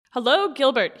Hello,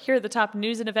 Gilbert. Here are the top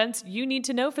news and events you need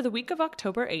to know for the week of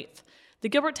October 8th. The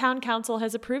Gilbert Town Council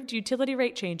has approved utility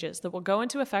rate changes that will go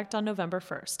into effect on November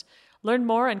 1st. Learn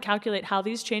more and calculate how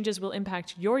these changes will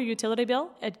impact your utility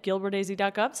bill at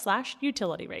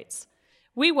gilbertaz.gov/utility rates.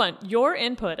 We want your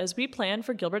input as we plan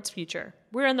for Gilbert's future.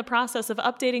 We're in the process of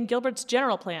updating Gilbert's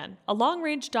General Plan, a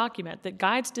long-range document that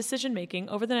guides decision-making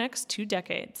over the next 2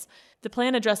 decades. The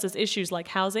plan addresses issues like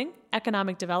housing,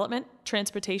 economic development,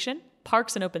 transportation,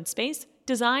 parks and open space,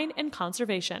 design, and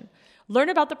conservation. Learn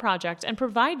about the project and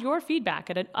provide your feedback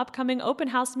at an upcoming open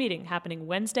house meeting happening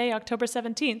Wednesday, October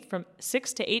 17th from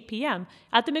 6 to 8 p.m.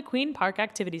 at the McQueen Park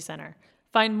Activity Center.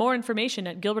 Find more information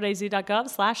at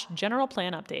gilbertaz.gov/general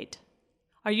plan update.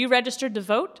 Are you registered to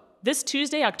vote? This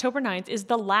Tuesday, October 9th, is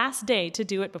the last day to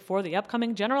do it before the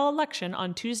upcoming general election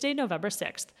on Tuesday, November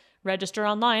 6th. Register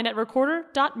online at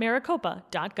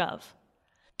recorder.maricopa.gov.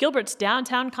 Gilbert's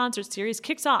Downtown Concert Series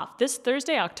kicks off this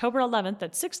Thursday, October 11th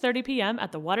at 6:30 p.m.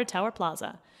 at the Water Tower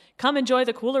Plaza. Come enjoy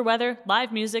the cooler weather,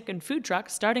 live music, and food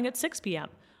trucks starting at 6 p.m.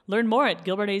 Learn more at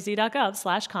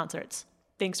gilbertaz.gov/concerts.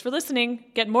 Thanks for listening.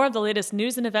 Get more of the latest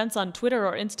news and events on Twitter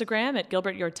or Instagram at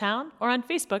Gilbert Your Town or on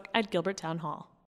Facebook at Gilbert Town Hall.